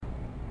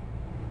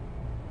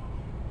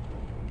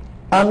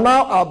And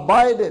now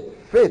abideth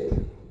faith,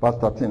 verse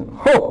 13,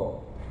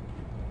 hope,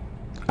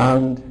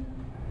 and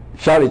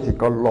charity,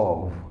 called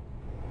love.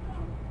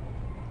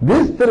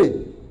 These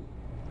three,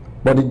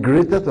 but the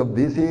greatest of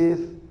these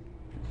is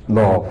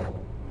love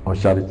or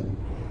charity.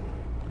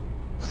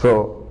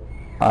 So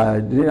I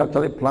didn't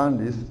actually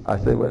plan this. I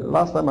said, well,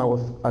 last time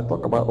I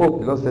talked about hope.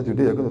 The Lord said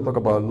today you're going to talk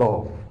about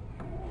love.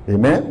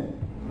 Amen?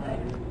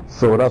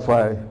 So that's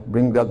why I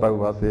bring that Bible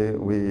verse. Say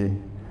we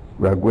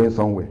are going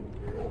somewhere.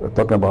 We're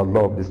talking about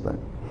love this time.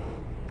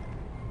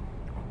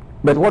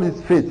 But what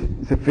is faith?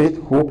 It's a faith,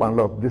 hope, and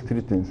love. These three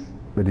things.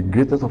 But the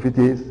greatest of it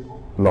is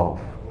love.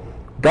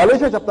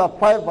 Galatians chapter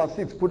 5 verse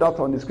 6. Put that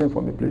on the screen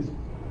for me, please.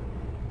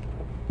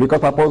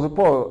 Because Apostle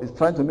Paul is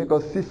trying to make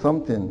us see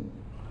something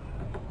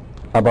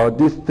about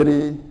these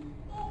three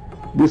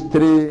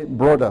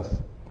brothers.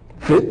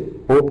 Faith,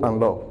 hope, and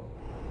love.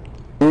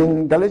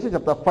 In Galatians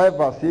chapter 5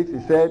 verse 6,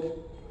 he said,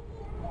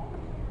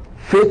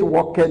 faith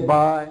worketh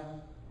by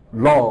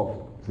love.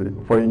 See,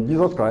 for in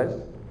Jesus Christ,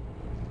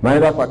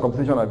 neither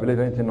circumcision nor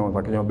anything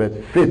uncircumcision, but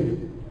faith,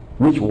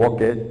 which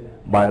worketh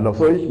by love.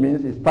 So it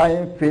means it's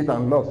tying faith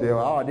and love. So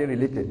how are they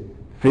related?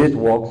 Faith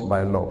works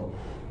by love.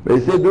 But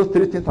he said those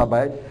three things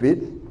abide: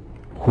 faith,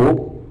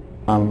 hope,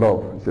 and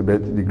love. He said,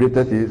 but the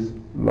greatest is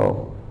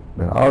love.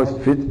 But how is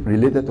faith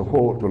related to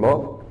hope, to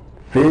love?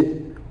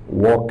 Faith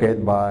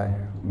worketh by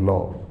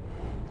love.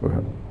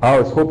 How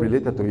is hope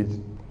related to it?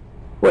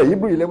 Well,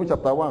 Hebrews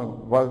chapter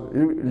 11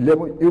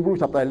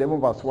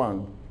 verse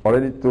 1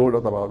 already told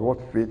us about what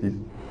faith is.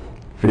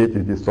 Faith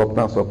is the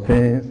substance of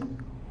things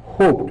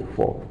hoped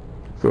for.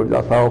 So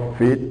that's how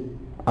faith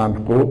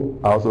and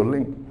hope are also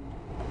linked.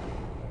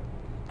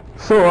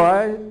 So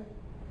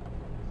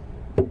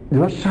the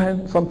Lord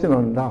shined something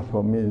on that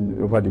for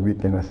me over the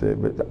weekend. I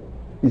said, but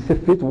he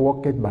said faith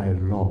worketh by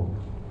love.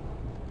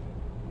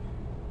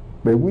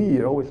 But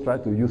we always try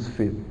to use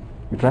faith.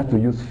 We try to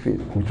use faith.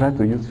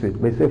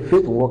 But he said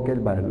faith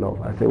worketh by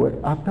love. I said, well,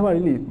 I've never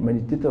really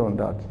meditated on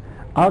that.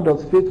 How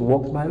does faith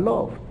work by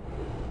love?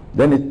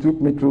 Then it took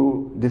me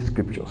through the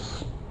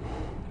scriptures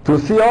to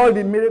see all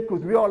the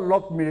miracles. We all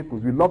love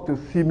miracles. We love to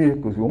see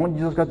miracles. We want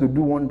Jesus Christ to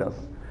do wonders.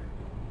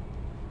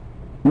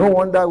 No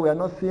wonder we are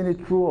not seeing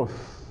it through us,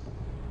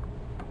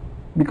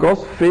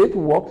 because faith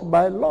works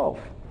by love.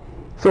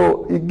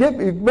 So it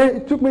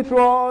took me through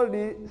all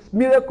the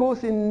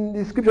miracles in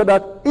the scripture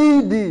that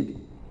he did.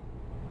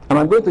 And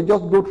I'm going to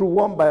just go through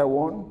one by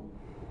one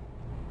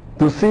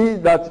to see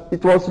that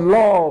it was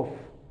love.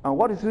 And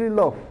what is really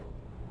love?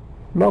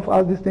 Love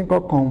has this thing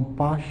called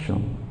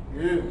compassion.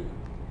 Yeah.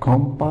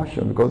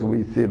 Compassion, because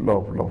we say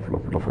love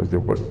is the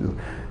word.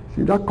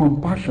 See that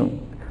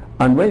compassion.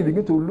 And when you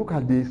begin to look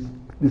at the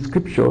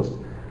scriptures,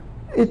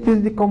 it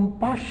is the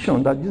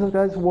compassion that Jesus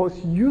Christ was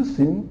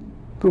using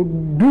to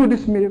do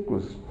these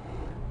miracles.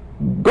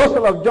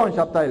 Gospel of John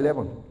chapter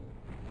 11.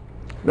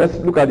 Let's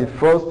look at the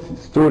first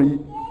story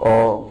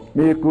or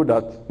miracle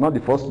not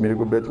the first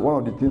miracle, but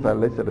one of the things I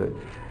listed.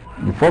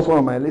 The first one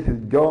on my list is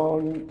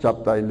John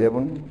chapter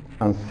 11,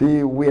 and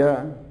see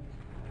where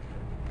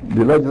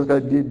the Lord Jesus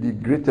Christ did the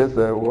greatest,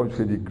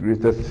 the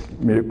greatest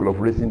miracle of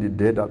raising the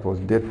dead that was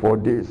dead 4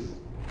 days.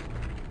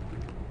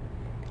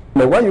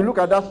 Now when you look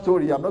at that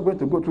story, I'm not going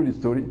to go through the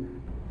story.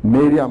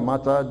 Mary and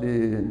Martha,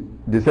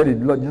 they said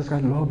the Lord Jesus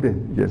Christ loved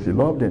them. Yes, he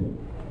loved them.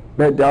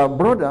 But their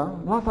brother,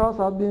 Lazarus,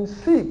 had been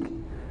sick.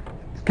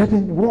 It's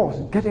getting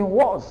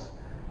worse.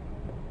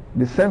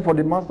 They sent for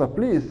the master,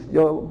 please,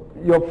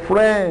 your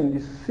friend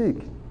is sick.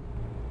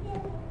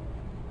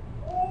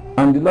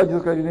 And the Lord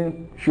Jesus Christ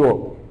didn't show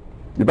up.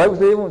 The Bible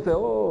says, even say,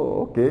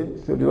 oh, okay.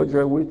 So the Lord Jesus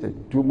Christ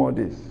waited 2 more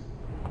days.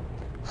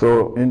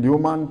 So in the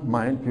human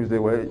mind, you say,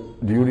 well,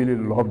 do you really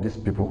love these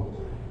people?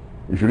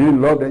 If you really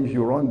love them, you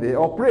should run there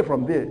or pray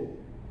from there.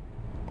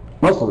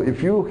 Also,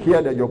 if you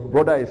hear that your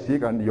brother is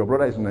sick and your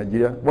brother is in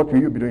Nigeria, what will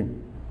you be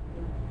doing?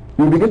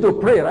 You begin to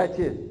pray right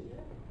here.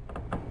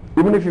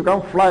 Even if you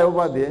can't fly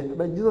over there,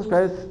 but Jesus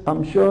Christ,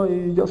 I'm sure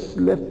he just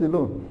left it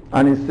alone.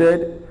 And he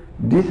said,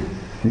 this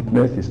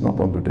sickness is not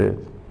unto death.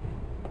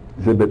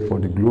 He said, but for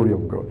the glory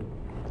of God.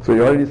 So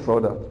you already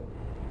saw that.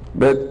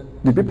 But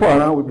the people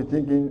around will be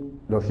thinking,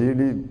 does he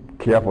really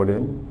care for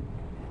them?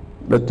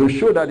 But to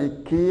show that he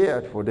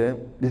cared for them,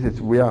 this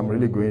is where I'm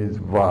really going, is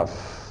verse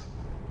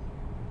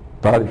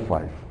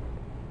 35.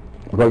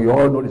 Because you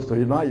all know the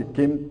story. Now he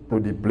came to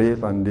the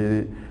place and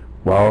they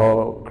were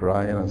all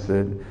crying and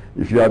said,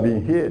 if you had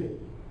been here,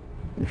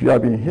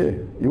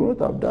 you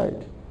wouldn't have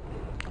died.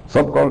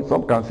 Some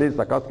can say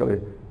sarcastically,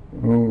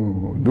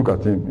 look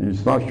at him,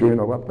 he's not showing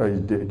up after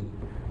he's dead.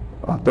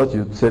 I thought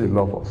you said you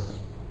love us.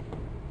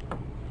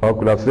 I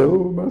could have said,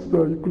 oh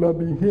master, you could have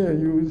been here,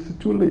 it's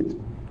too late.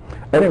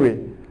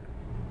 Anyway,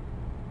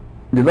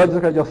 the Lord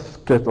Jesus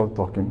just kept on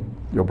talking.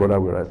 Your brother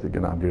will rise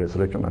again and the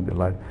resurrection and the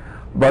life.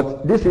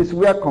 But this is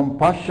where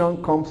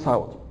compassion comes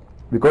out.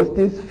 Because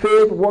this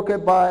faith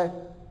worketh by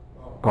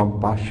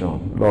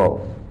compassion,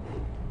 love.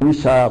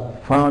 Which I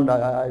have found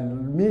that I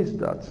miss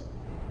that.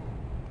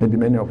 Maybe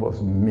many of us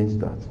miss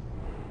that.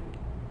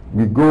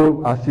 We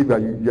go as if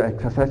you are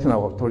exercising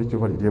our authority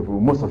over the devil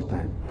most of the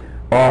time.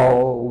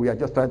 or we are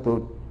just trying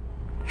to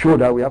show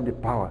that we have the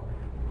power.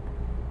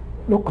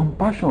 No,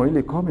 compassion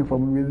really coming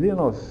from within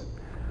us.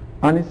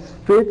 And its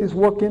faith is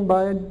working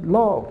by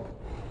love.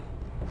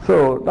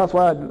 So that's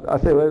why I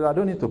say, well, I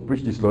don't need to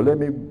preach this, Lord. Let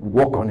me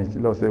work on it.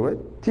 Lord say, well,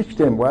 teach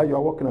them while you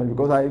are working on it,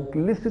 because I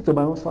listen to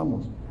my own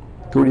sermons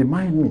to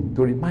remind me.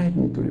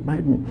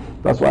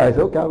 That's why I say,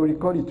 okay, I will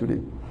record it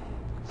today.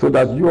 So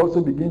that you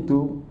also begin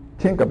to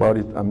think about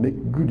it and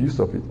make good use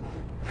of it.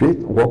 Faith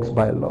works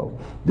by love.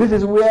 This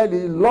is where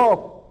the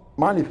love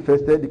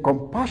manifested. The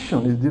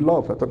compassion is the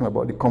love we're talking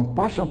about, the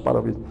compassion part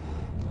of it.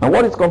 And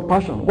what is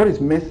compassion? What is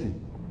mercy?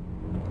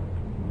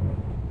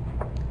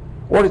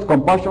 What is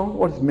compassion?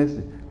 What is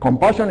mercy?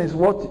 Compassion is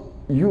what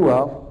you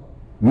have.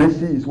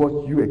 Mercy is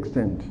what you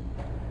extend.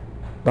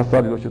 That's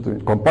how the Lord should do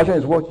it. Compassion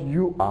is what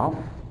you have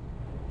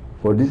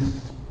for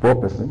this poor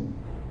person.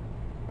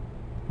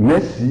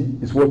 Mercy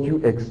is what you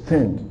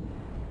extend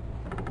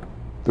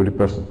to the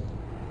person.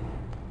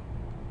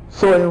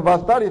 So in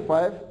verse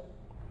 35,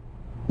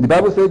 the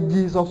Bible said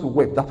Jesus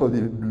wept. That was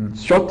the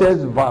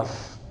shortest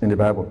verse in the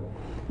Bible.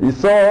 He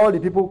saw all the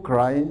people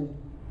crying,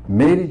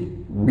 Mary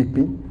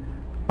weeping,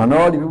 and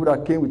all the people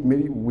that came with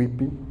Mary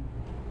weeping.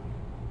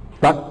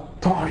 That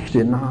touched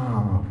a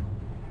nerve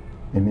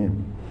in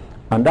him.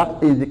 And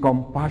that is the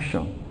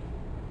compassion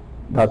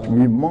that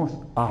we must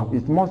have.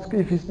 It must,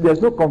 if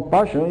there's no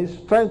compassion, it's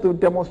trying to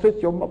demonstrate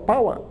your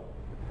power.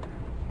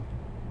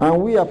 And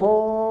we have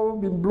all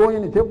been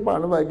blowing it over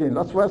and over again.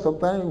 That's why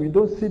sometimes we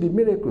don't see the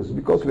miracles,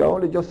 because we are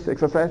only just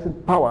exercising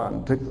power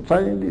and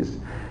trying this.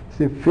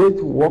 See,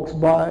 faith works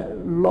by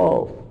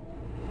love.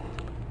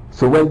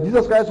 So when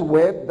Jesus Christ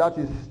wept, that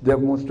is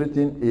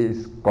demonstrating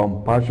his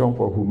compassion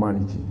for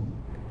humanity.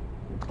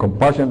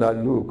 Compassion that,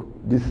 look,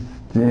 this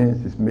thing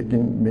is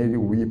making Mary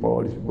weep,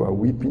 all these people are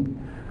weeping.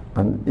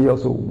 And he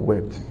also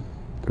wept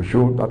to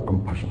show that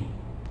compassion.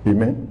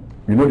 Amen.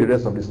 You know the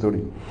rest of the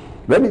story.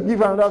 Let me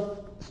give another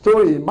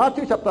story.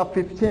 Matthew chapter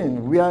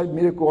 15, where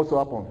miracle also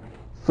happened.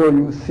 So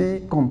you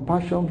see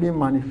compassion being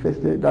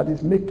manifested that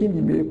is making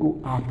the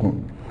miracle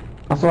happen.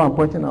 That's what I'm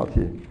pointing out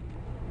here.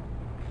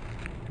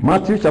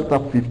 Matthew chapter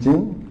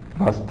 15,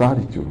 verse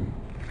 32.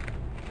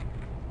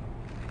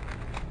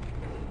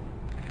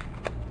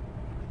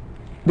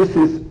 This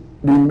is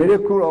the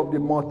miracle of the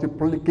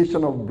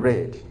multiplication of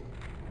bread.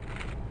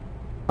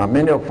 And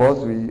many of us,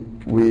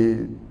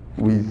 we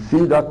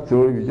see that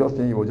story, we just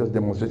think he was just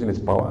demonstrating his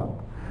power.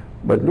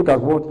 But look at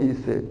what he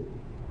said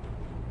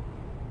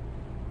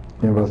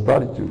in verse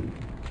 32.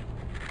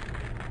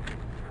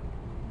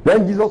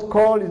 Then Jesus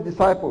called his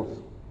disciples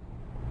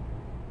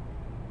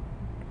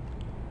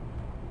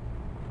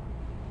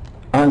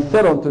and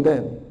said unto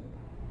them,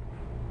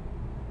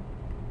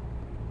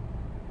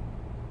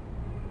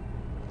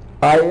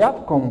 I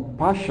have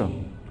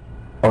compassion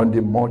on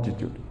the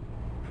multitude,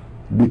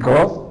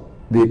 because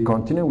they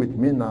continue with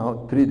me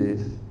now 3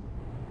 days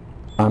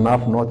and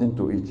have nothing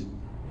to eat.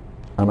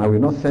 And I will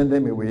not send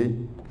them away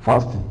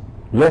fasting,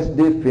 lest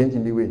they faint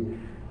in the way.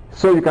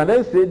 So you can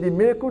then say the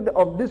miracle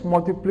of this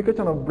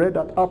multiplication of bread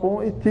that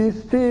happened, it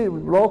is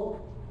still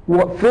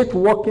faith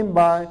working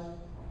by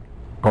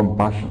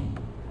compassion.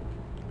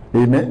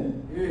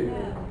 Amen?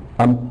 Yeah.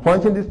 I'm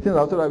pointing these things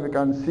out so that we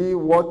can see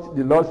what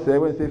the Lord said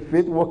when he said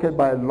faith worketh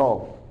by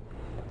love.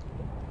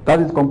 That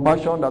is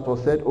compassion that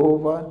was said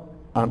over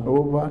and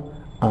over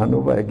and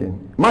over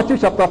again. Matthew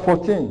chapter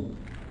 14,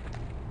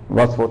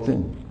 verse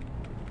 14.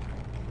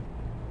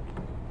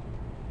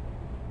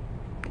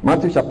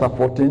 Matthew chapter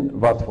 14,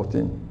 verse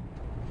 14.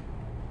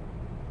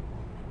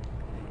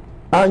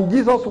 And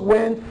Jesus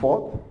went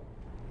forth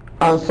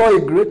and saw a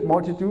great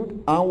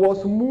multitude and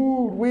was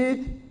moved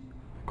with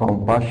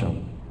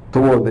compassion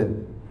toward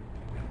them,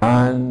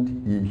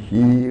 and he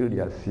healed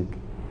their sick.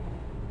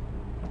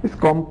 It's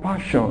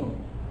compassion.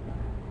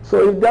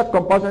 So if that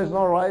compassion is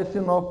not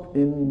rising up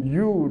in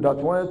you that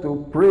wanted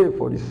to pray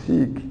for the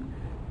sick,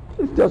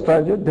 it's just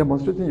like you're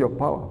demonstrating your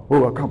power.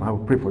 Oh, come, I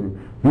will pray for you.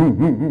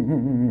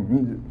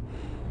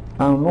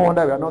 And no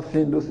wonder we are not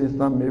seeing those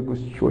instant miracles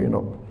showing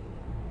up.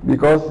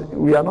 Because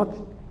we are not,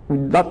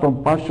 that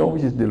compassion,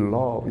 which is the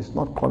love, is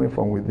not coming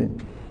from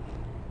within.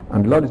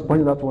 And the Lord is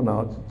pointing that one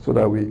out so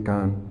that we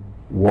can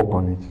work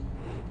on it.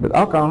 But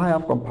how can I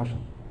have compassion?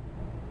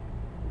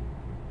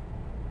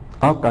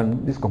 How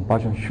can this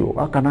compassion show?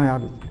 How can I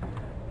have it?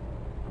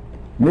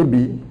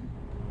 Maybe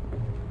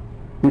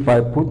if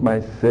I put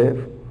myself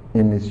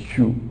in his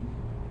shoe,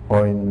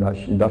 or in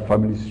that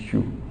family's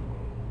shoe,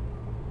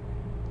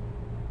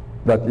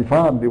 that if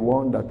I am the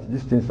one that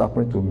these things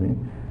happen to me,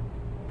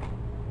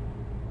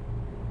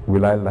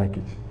 will I like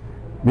it?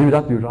 Maybe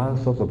that will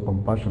rise source of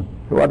compassion.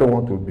 So I don't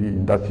want to be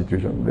in that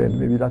situation. Then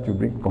maybe that will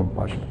bring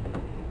compassion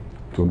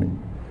to me.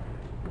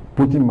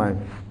 Putting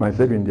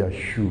myself in their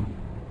shoe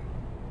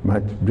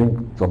might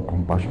bring some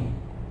compassion.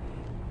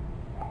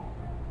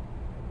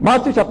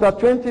 Matthew chapter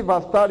 20,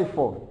 verse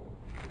 34.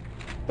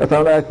 That's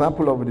another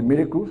example of the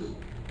miracles.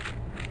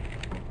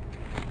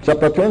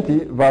 Chapter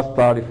 20, verse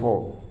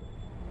 34.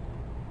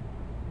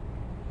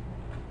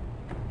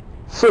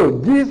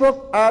 So Jesus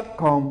had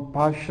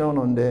compassion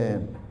on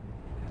them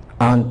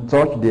and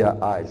touched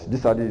their eyes.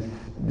 These are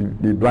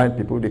the blind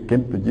people. They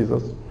came to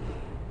Jesus.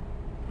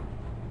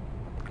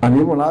 And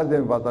he even asked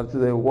them, verse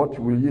 30, what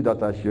will you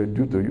that I shall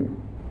do to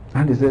you?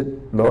 And he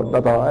said, Lord,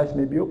 that our eyes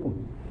may be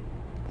open.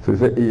 So he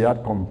said he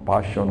had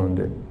compassion on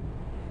them.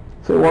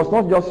 So it was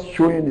not just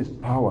showing his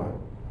power,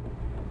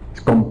 it's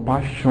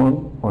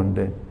compassion on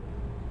them.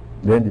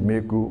 Then the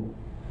miracle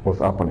was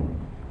happening.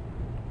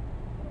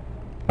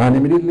 And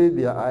immediately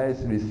their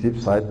eyes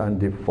received sight and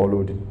they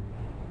followed him.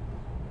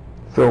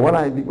 So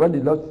when the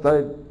Lord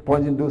started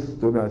pointing those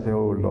to me, I said,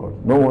 oh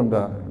Lord, no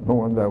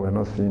wonder we're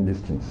not seeing these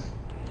things.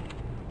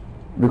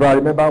 Because I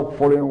remember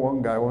following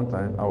one guy one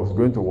time. I was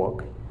going to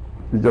work.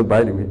 It's just,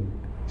 by the way,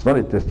 it's not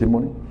a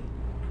testimony.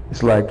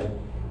 It's like,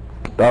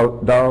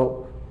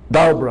 thou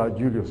brother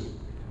Julius,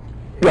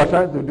 you are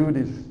trying to do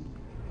this.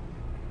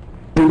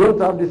 You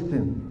don't have this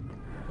thing.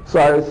 So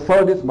I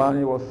saw this man.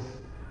 He was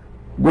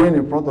going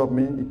in front of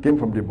me. He came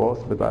from the bus,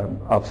 but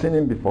I've seen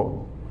him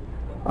before.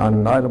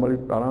 And I normally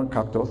around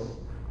Cactus.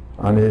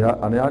 And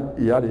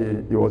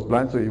he was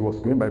blind, so he was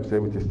going by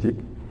himself with a stick.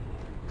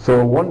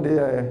 So one day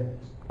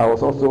I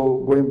was also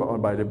going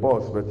by the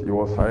bus, but he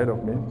was ahead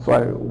of me. So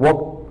I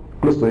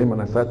walked close to him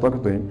and I started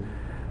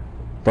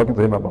talking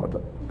to him about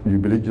that. You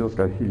believe Jesus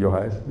can heal your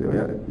eyes? Said,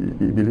 yeah,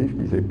 he believes.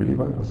 He's a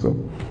believer. So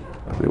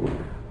I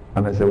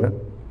said, well,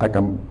 I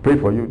can pray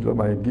for you.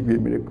 So I give you a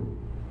miracle.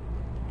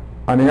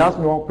 And he asked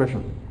me one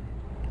question.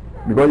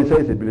 Because he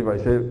said he's a believer.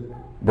 He said,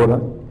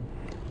 brother,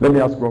 let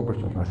me ask you one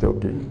question. I said,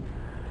 okay.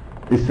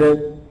 He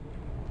said,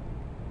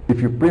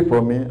 if you pray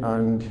for me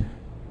and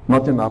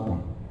nothing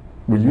happened,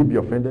 will you be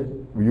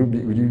offended? Will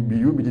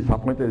you be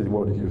disappointed is the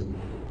word he used.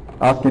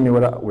 Asking me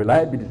whether will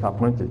I be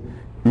disappointed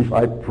if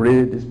I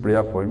pray this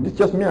prayer for him. It's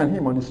just me and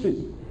him on the street.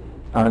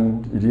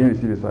 And he didn't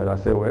receive his side. I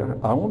said, well,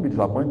 I won't be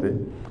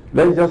disappointed.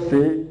 Let's just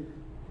say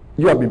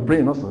you have been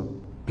praying also.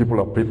 People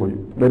have prayed for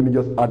you. Let me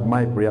just add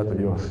my prayer to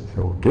yours. He said,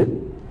 okay.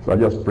 So I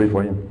just pray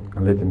for him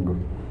and let him go.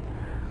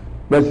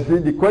 But you see,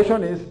 the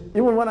question is,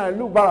 even when I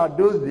look back at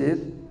those days,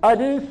 I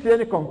didn't see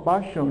any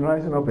compassion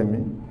rising up in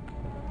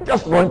me.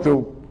 Just want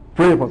to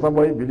pray for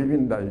somebody,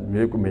 believing that a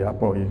miracle may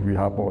happen or it will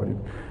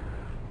happen.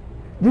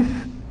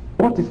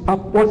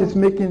 What is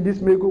making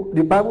this miracle?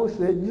 The Bible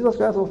says Jesus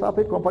Christ was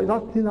having compassion.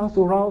 Nothing else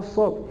to rouse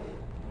up.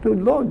 The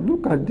Lord,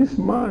 look at this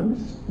man.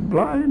 He's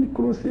blind. He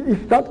couldn't see.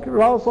 If that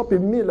rouse up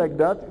in me like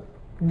that,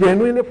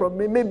 genuinely from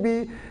me,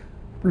 maybe,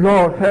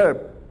 Lord,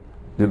 help.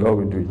 The Lord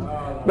will do it.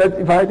 But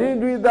if I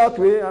didn't do it that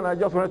way and I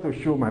just wanted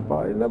to show my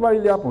power, it never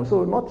really happened.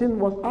 So nothing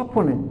was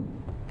happening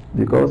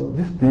because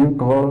this thing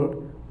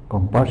called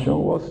compassion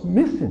was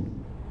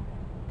missing.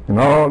 And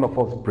all of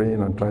us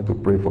praying and trying to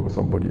pray for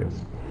somebody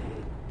else.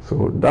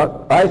 So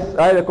that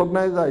I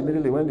recognize that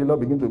immediately when the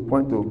Lord began to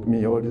point to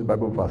me all these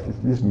Bible verses,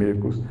 these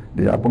miracles,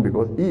 they happened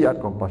because he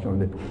had compassion on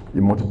them. He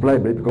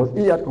multiplied it because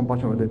he had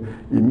compassion on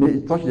them.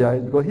 He touched their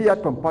eyes because he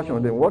had compassion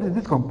on them. What is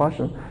this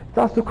compassion? It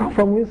has to come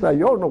from inside.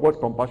 You all know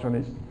what compassion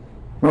is.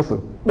 No, sir.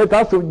 But it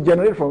has to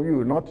generate from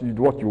you, not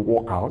what you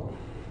walk out.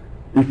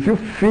 If you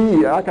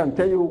feel, I can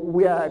tell you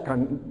where I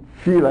can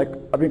feel like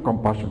having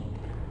compassion.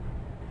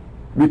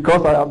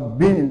 Because I have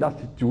been in that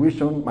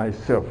situation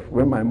myself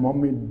when my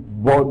mommy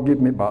gave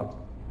me birth.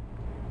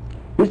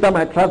 Each time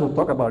I try to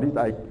talk about it,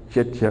 I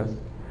shed tears.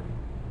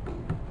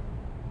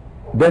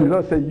 Then the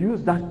Lord said,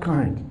 use that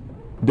kind.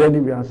 Then he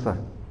will answer.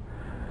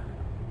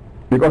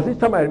 Because each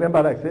time I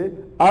remember, like say,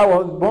 I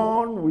was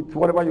born with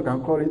whatever you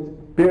can call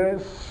it,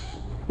 parents,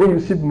 when you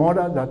see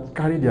mothers that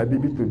carry their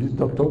baby to this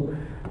doctor,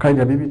 carry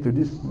their baby to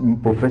this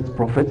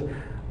prophet,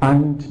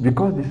 and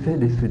because they say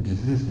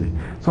disease,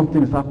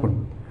 something has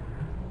happened.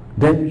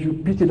 Then you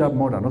should pity that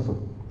mother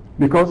also.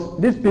 Because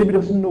this baby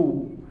doesn't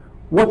know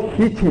what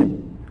hit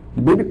him.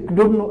 The baby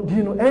didn't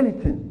know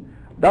anything.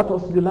 That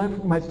was the life,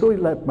 my story,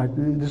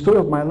 the story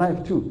of my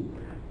life too.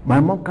 My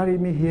mom carried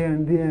me here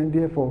and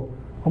there for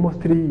almost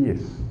 3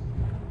 years.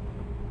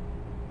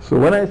 So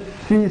when I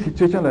see a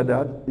situation like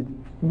that, it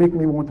makes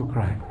me want to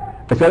cry.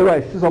 Especially when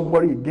I see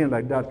somebody again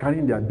like that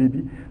carrying their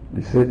baby.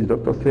 The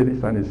doctor said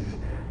this and this.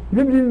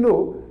 Maybe didn't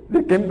know.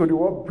 They came to the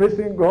world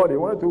praising God. They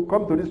wanted to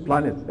come to this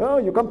planet. Oh,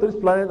 you come to this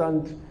planet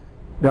and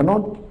they are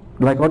not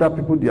like other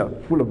people. They are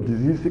full of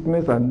disease,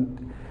 sickness,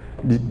 and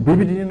the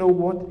baby didn't know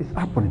what is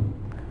happening.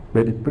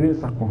 But the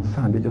parents are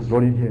concerned. They just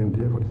running here and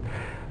there.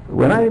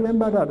 When I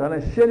remember that and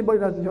I see anybody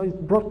that's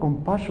it brought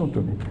compassion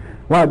to me.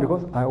 Why?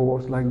 Because I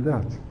was like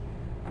that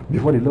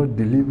before the Lord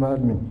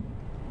delivered me.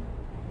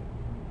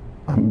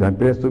 And my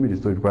parents told me the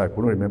story because I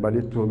couldn't remember.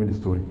 They told me the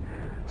story.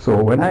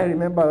 So when I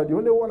remember, the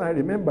only one I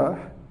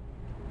remember,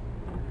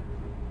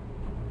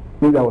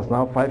 maybe I was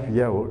now 5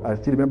 years old. I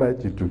still remember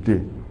it till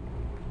today.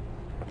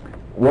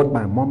 What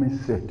my mommy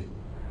said.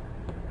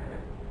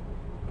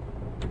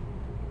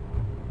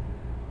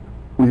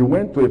 We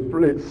went to a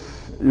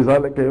place. It's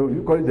like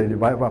you call it a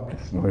revival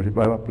place. No, a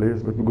revival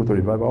place. People go to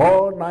revival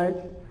all night,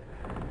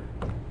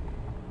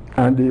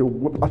 and they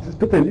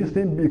participated in this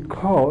thing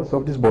because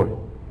of this boy.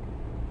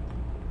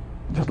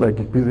 Just like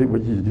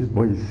this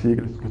boy is sick.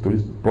 Let's go to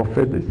this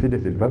prophet. They say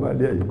there's a revival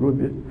there. You go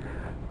there.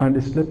 And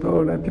they slept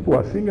all night. People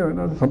were singing,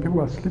 and some people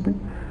were sleeping.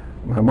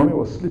 My mommy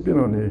was sleeping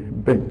on a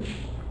bench.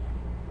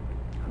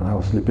 And I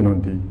was sleeping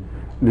on the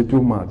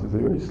little mat. She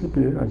said, "Where are you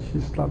sleeping here?" And she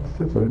slept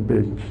on a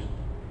bench.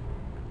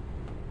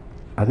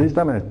 At this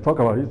time I talk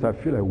about it, I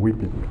feel like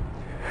weeping.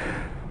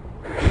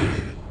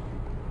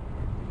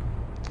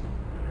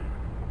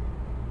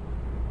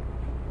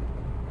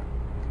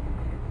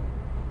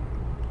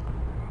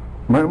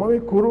 My mommy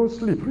couldn't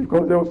sleep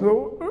because there was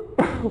no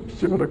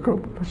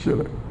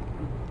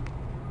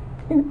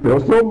there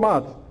was no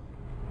mat.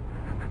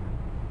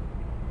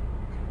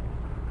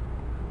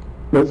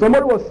 But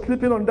somebody was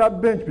sleeping on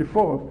that bench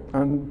before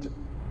and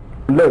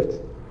left.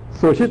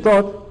 So she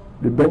thought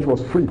the bench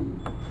was free.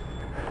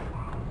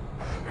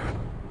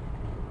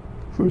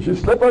 So she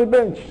slept on the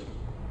bench.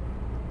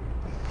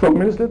 Some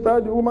minutes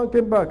later, the woman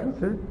came back and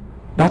said,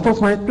 "That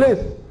was my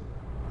place."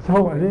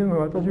 So I didn't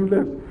know, I thought you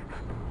left.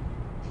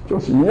 She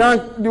just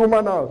yanked the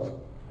woman out.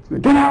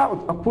 Said, "Get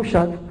out!" and pushed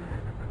her.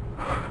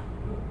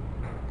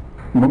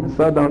 Mommy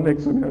sat down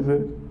next to me and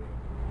said,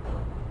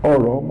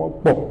 "Ọ̀rọ̀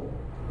ọmọ pọ̀."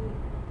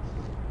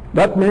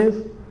 That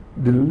means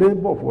the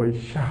labor for a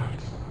child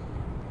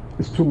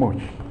is too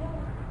much.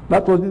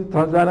 That was the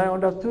translation. I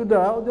understood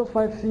that. I was just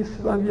 5, 6,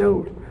 7 years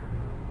old.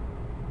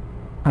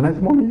 And I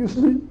said, "Mommy, you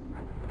sleep?"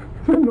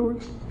 I said, "No."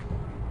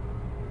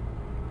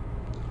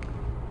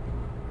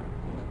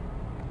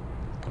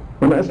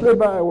 When I slept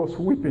back, I was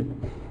weeping.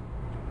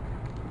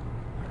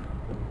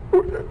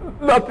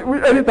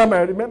 Anytime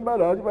I remember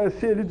that, if I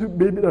see a little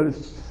baby that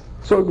is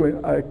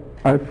struggling,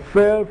 I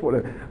fell for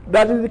them.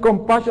 That is the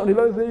compassion. The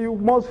Lord says you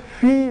must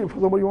feel for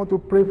somebody you want to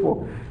pray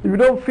for. If you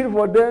don't feel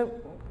for them,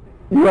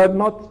 you are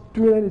not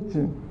doing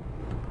anything.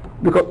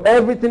 Because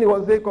everything he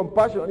was saying,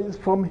 compassion, is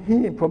from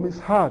him, from his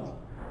heart,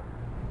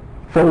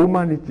 for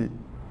humanity.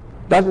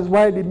 That is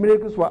why the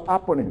miracles were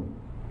happening.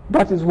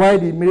 That is why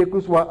the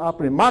miracles were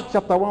happening. Mark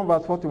chapter 1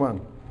 verse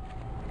 41.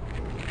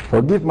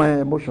 Forgive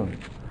my emotion,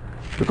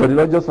 because the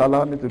Lord just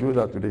allowed me to do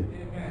that today.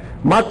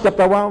 Mark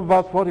chapter 1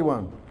 verse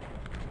 41.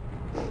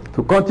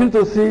 To continue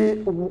to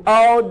see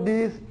how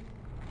this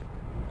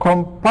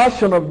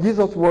compassion of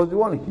Jesus was the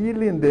one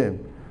healing them.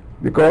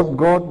 Because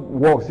God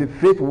works, His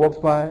faith works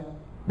by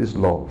this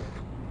love.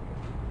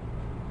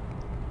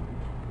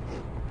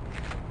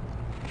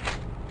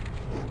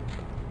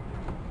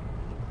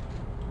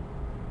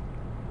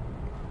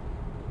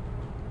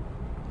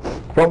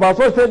 From verse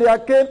 1 said, there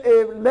came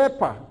a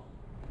leper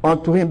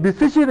unto him,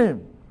 beseeching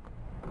him,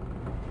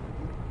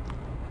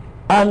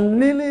 and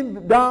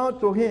kneeling down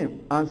to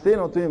him, and saying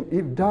unto him,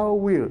 if thou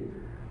wilt,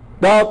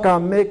 thou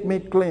can make me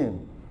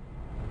clean.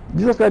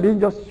 Jesus Christ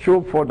didn't just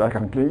show forth that I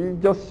can clean.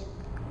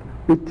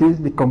 It is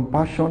the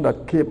compassion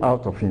that came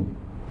out of him.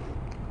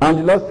 And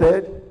the Lord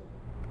said,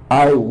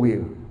 I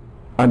will.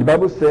 And the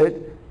Bible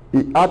said,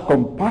 he had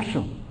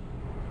compassion.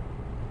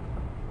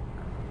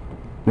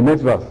 The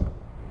next verse.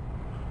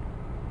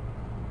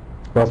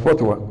 Verse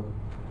 41.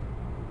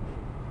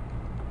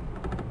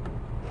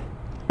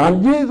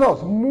 And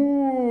Jesus,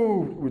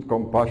 moved with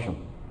compassion,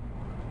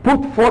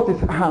 put forth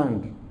his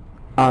hand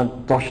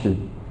and touched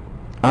him,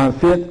 and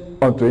said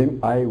unto him,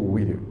 I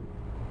will.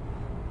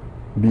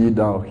 Be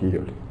thou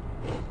healed.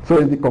 So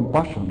it's the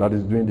compassion that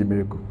is doing the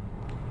miracle.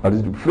 That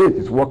is, the faith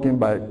is working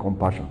by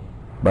compassion,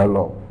 by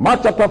love.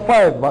 Mark chapter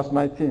 5, verse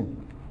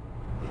 19.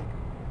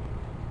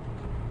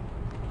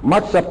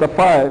 Mark chapter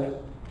 5,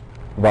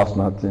 verse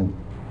 19.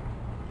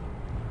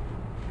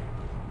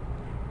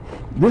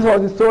 This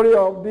was the story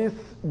of this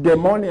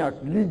demoniac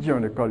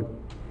legion, they call it.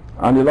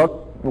 And the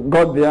Lord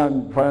got there,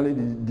 and finally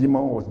the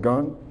demon was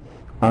gone.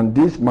 And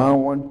this man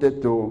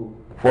wanted to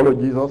follow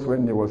Jesus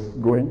when he was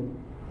going.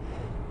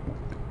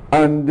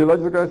 And the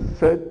Lord Jesus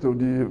said to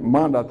the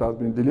man that has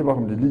been delivered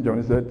from the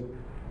legion, he said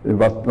in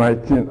verse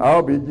 19,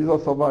 howbeit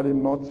Jesus suffered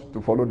him not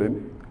to follow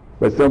them,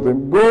 but said to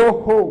him,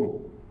 go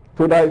home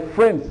to thy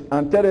friends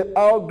and tell them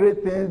how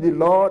great things the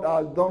Lord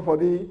has done for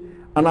thee,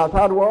 and has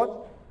had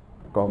what?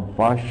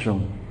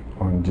 Compassion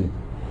on thee.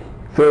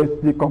 So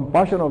it's the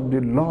compassion of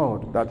the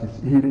Lord that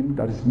is healing,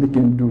 that is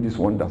making him do these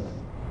wonders,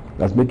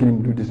 that's making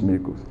him do these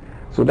miracles.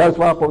 So that's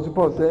why Apostle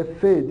Paul said,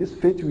 faith, this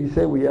faith we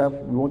say we have,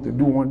 we want to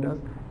do wonders,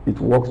 it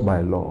works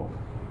by love.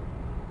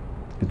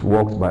 It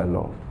works by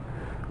love.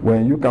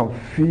 When you can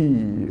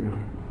feel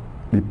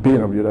the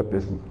pain of the other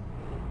person.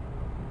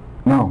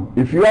 Now,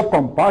 if you have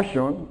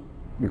compassion,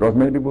 because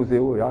many people say,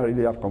 oh, I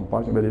really have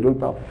compassion, but they don't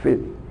have faith,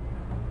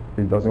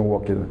 it doesn't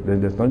work either. Then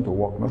there's nothing to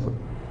work. No,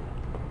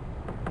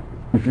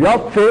 if you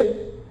have faith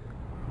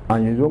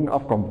and you don't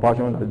have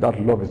compassion,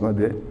 that love is not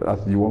there.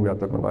 That's the one we are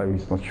talking about.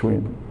 It's not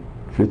showing.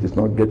 Faith is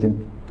not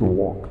getting to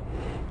work.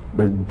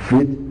 But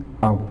faith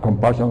and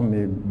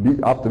compassion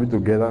may have to be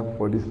together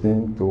for this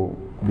thing to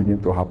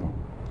begin to happen.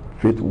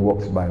 Faith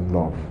works by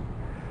love.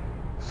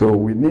 So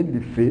we need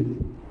the faith,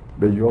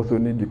 but you also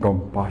need the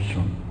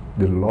compassion,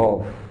 the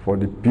love for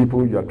the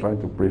people you are trying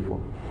to pray for.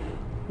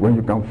 When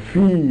you can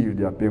feel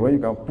their pain, when you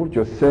can put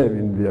yourself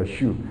in their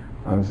shoe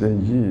and say,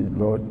 gee,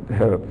 Lord,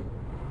 help,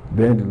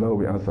 then the Lord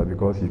will answer,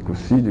 because he could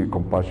see the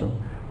compassion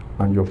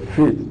and your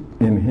faith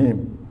in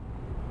him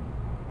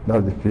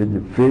That's the faith.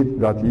 The faith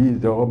that he is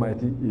the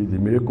Almighty, he is the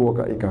miracle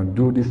worker, he can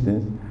do these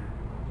things,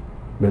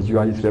 but you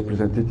are his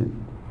representative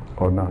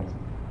or not.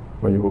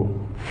 When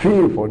you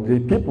feel for the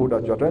people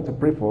that you are trying to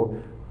pray for,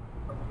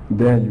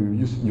 then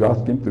you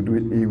ask him to do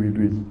it, he will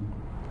do it.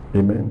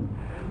 Amen.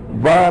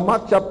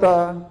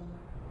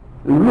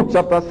 Luke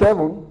chapter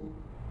 7,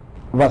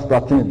 verse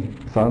 13.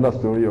 It's another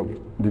story of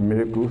the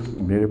miracles,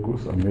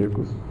 miracles, and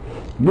miracles.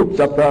 Luke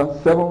chapter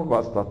 7,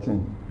 verse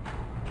 13.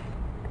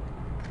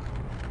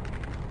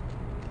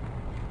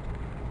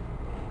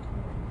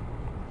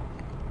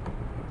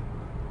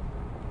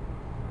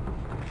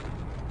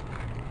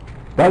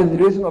 That is the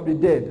raising of the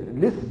dead.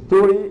 This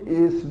story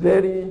is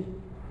very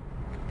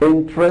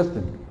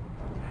interesting.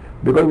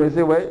 Because we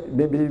say, well,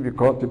 maybe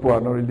because people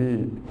are not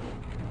really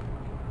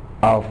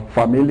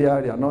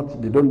familiar,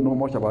 they don't know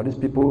much about these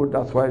people,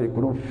 that's why they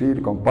couldn't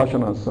feel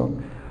compassion and so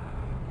on.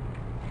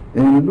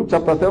 In Luke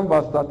chapter 7,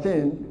 verse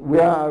 13,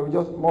 where I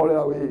just more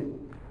or less,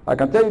 I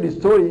can tell you the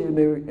story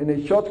in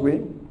a short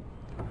way.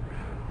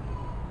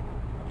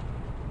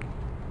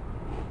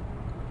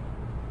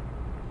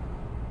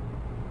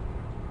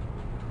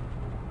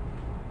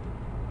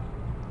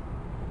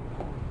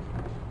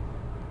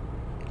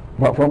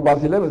 But from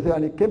verse 11, it says,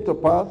 and it came to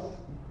pass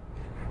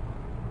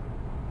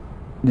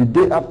the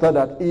day after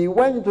that, he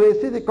went into a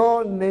city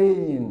called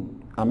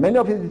Nain, and many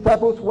of his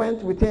disciples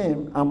went with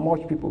him, and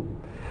much people.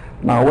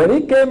 Now when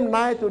he came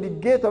nigh to the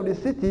gate of the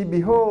city,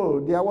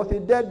 behold, there was a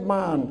dead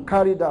man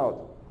carried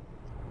out,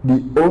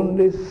 the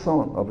only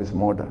son of his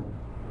mother,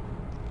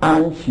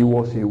 and she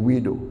was a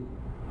widow.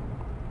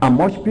 And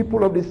much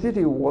people of the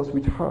city was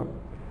with her.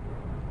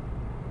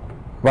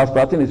 Verse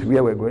 13 is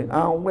where we're going.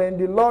 And when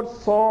the Lord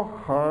saw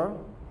her,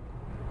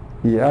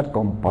 he had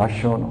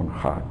compassion on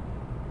her.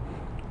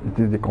 It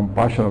is the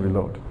compassion of the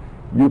Lord.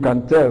 You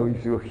can tell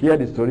if you hear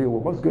the story, well,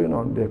 what's going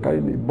on? They're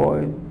carrying the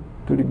boy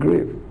to the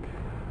grave.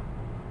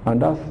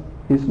 And that's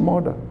his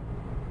mother,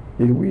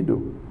 a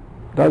widow.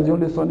 That's the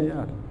only son he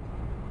had.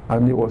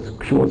 And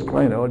she was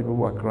crying, all the people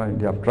were crying.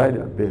 They have tried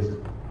their best.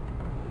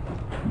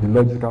 The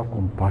Lord just have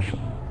compassion.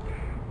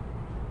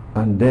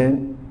 And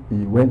then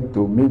he went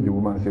to meet the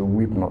woman and said,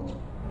 weep not.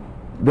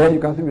 Then you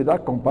can see with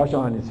that compassion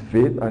and his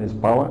faith and his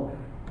power,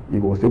 he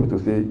was able to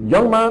say,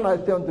 young man, I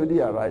say unto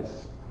thee,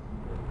 arise.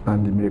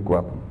 And the miracle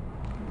happened.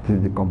 It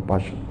is the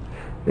compassion.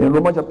 In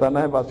Romans chapter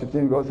 9, verse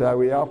 15, God says, I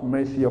will have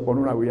mercy upon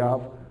whom I will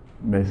have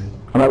mercy.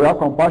 And I will have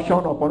compassion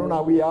upon whom I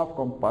will have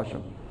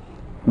compassion.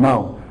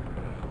 Now,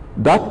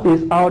 that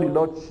is how the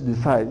Lord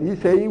decides. He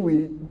said he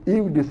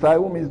will decide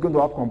whom he's going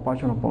to have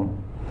compassion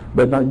upon.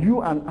 But now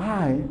you and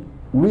I,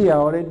 we are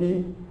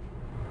already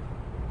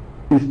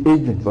his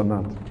agents on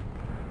earth.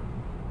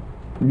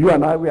 You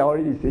and I, we are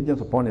already his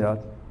agents upon the earth.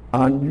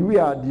 And we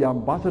are the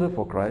ambassador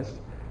for Christ.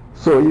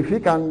 So if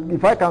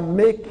I can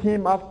make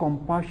him have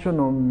compassion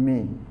on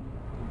me,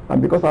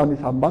 and because I'm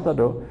his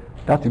ambassador,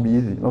 that will be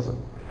easy. No, sir.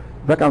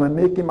 If I can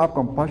make him have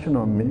compassion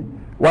on me,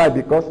 why?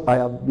 Because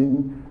I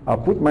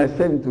put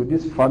myself into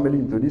this family,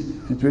 into this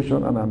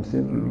situation, and I'm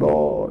saying,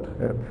 Lord,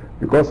 help.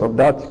 Because of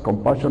that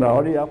compassion I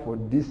already have for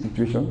this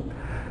situation,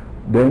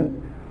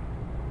 then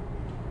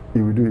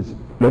he will do it.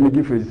 Let me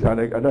give you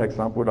another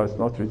example that's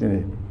not written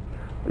here.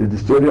 It's the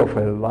story of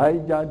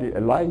Elisha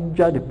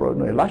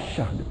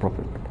the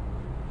prophet.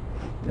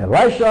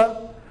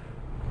 Elisha,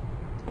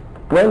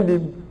 when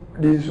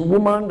this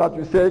woman that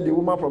we said, the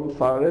woman from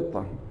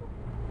Sarepta,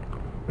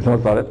 it's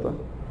not Sarepta,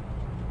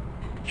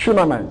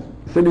 Shunammite.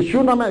 So the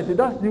Shunammite, see,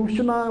 that's the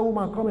Shunammite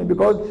woman coming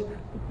because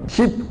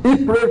he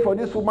prayed for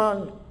this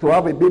woman to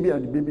have a baby,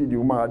 and the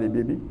woman had a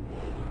baby.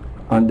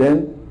 And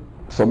then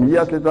some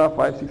years later,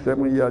 5, 6,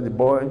 7 years, the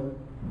boy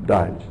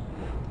died.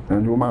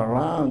 And the woman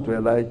ran to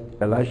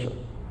Elisha.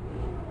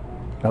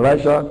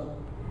 Elisha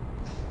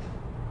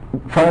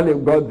finally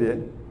got there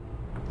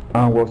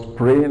and was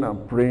praying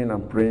and praying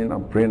and praying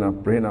and praying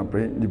and praying and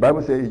praying. The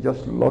Bible says he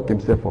just locked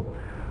himself up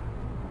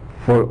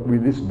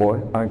with this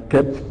boy and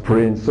kept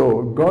praying.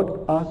 So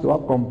God has to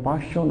have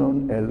compassion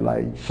on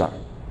Elisha.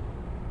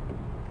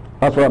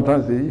 That's what I'm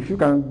trying to say. If you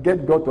can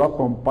get God to have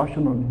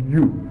compassion on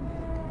you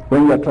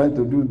when you are trying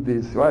to do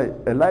this, right?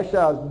 Elisha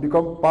has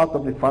become part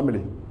of the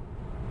family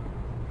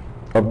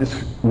of this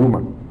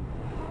woman.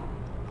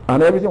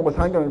 And everything was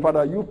hanging on the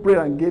Father. You prayed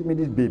and gave me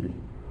this baby.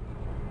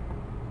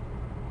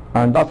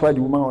 And that's why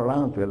the woman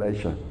ran to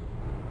Elisha.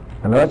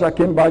 And Elisha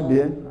came back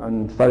there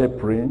and started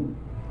praying.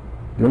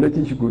 The only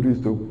thing she could do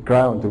is to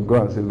cry unto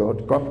God and say,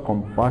 Lord, God have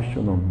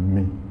compassion on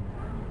me.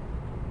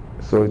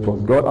 So it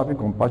was God having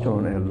compassion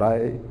on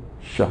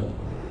Elisha.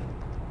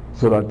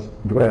 So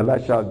that because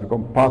Elisha has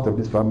become part of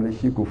this family,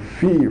 she could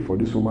feel for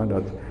this woman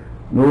that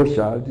no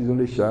child, his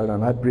only child,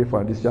 and I pray for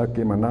her. This child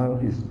came and now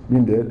he's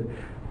been dead.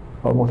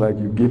 Almost like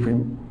you gave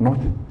him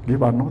nothing, give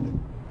her nothing.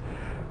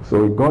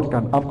 So God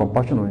can have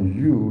compassion on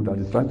you that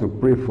is trying to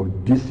pray for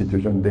this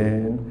situation,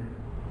 then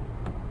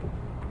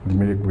the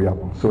miracle will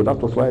happen. So that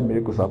was why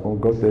miracles happen.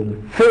 God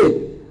said,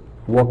 faith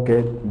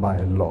worketh by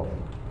love.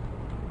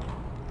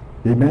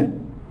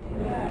 Amen?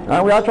 Amen.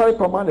 And we actually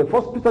commanded,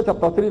 1 Peter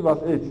chapter 3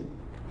 verse 8,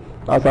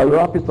 as I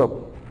wrap it up.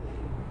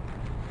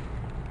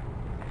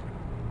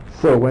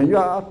 So when you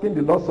are asking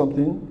the Lord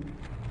something,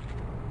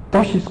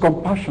 touch His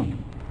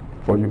compassion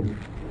for you.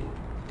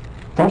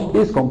 Touch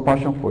His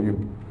compassion for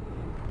you.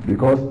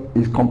 Because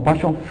His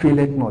compassion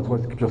faileth not,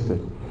 what Scripture said.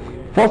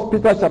 1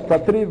 Peter chapter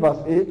 3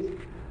 verse 8,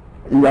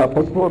 the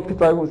Apostle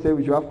Peter even said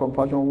we should have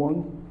compassion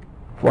one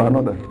for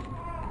another.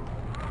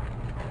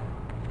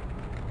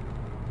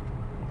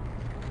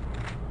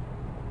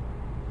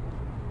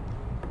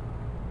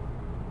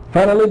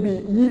 Finally,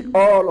 be ye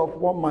all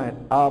of one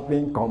mind,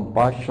 having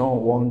compassion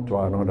one to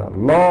another.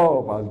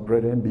 Love as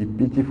brethren, be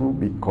pitiful,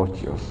 be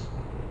courteous.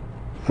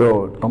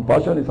 So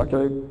compassion is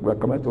actually, we are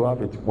coming to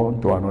have it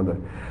one to another.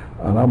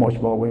 And how much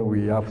more when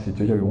we have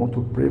situations we want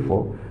to pray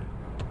for,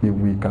 if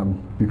we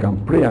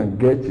can pray and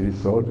get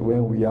results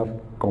when we have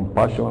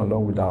compassion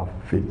along with our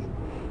faith.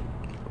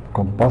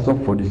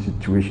 Compassion for the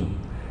situation.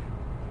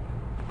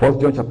 1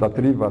 John chapter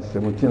 3 verse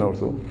 17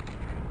 also.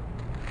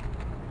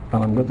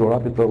 And I'm going to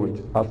wrap it up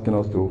with asking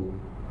us to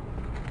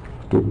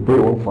pray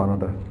one for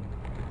another.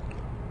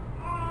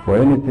 For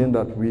anything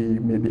that we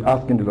may be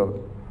asking the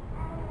Lord.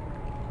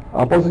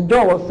 Apostle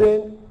John was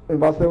saying in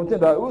verse 17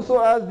 that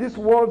whoso has this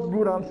world's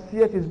good and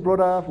seeth his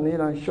brother have need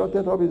and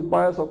shutteth up his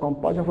bowels of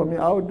compassion for me,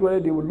 how dwell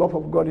the love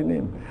of God in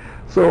him?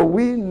 So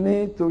we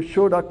need to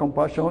show that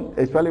compassion,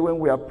 especially when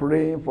we are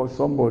praying for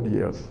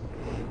somebody else.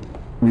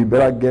 We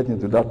better get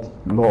into that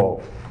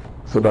love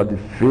so that the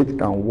faith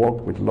can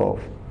walk with love.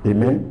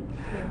 Amen.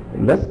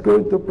 Let's go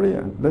into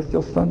prayer. Let's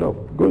just stand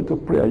up. Go into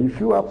prayer.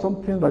 If you have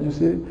something that you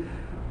say,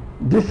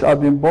 this has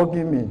been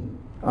bugging me,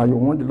 and you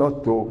want the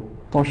Lord to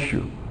touch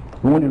you,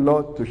 you want the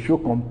Lord to show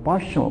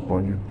compassion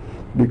upon you,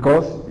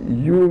 because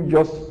you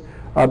just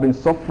have been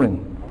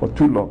suffering for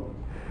too long.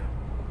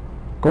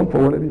 Come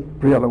forward, let me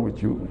pray along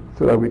with you,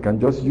 so that we can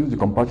just use the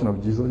compassion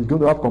of Jesus. He's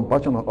going to have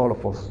compassion on all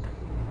of us.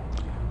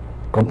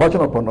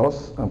 Compassion upon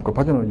us and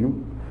compassion on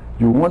you.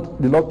 You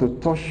want the Lord to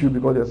touch you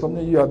because there's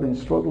something you have been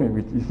struggling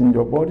with. It's in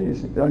your body,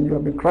 and you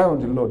have been crying on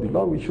the Lord. The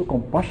Lord will show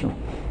compassion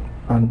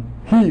and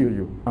heal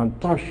you and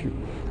touch you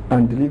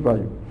and deliver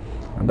you.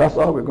 And that's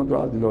how we're going to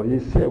ask the Lord.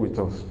 He's here with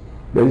us.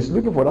 But He's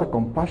looking for that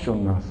compassion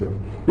in ourselves.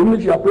 Even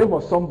if you are praying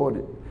for somebody,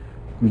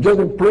 you've just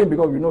been praying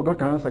because you know God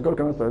can answer, God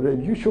can answer.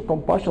 Then you show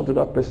compassion to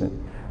that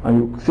person. And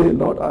you say,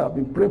 Lord, I have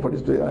been praying for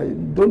this day. I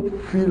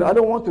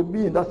don't want to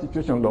be in that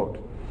situation, Lord.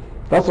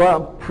 That's why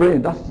I'm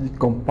praying. That's the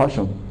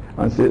compassion.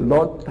 And say,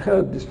 Lord,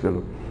 help this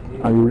fellow.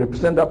 And you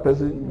represent that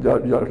person,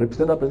 you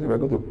represent that person, we are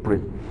going to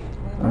pray.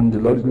 And the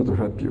Lord is going to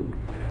help you.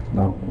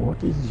 Now,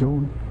 what is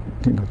your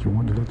thing that you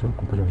want the Lord to have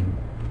compassion on you?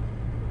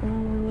 I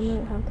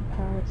want to have the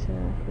power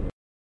to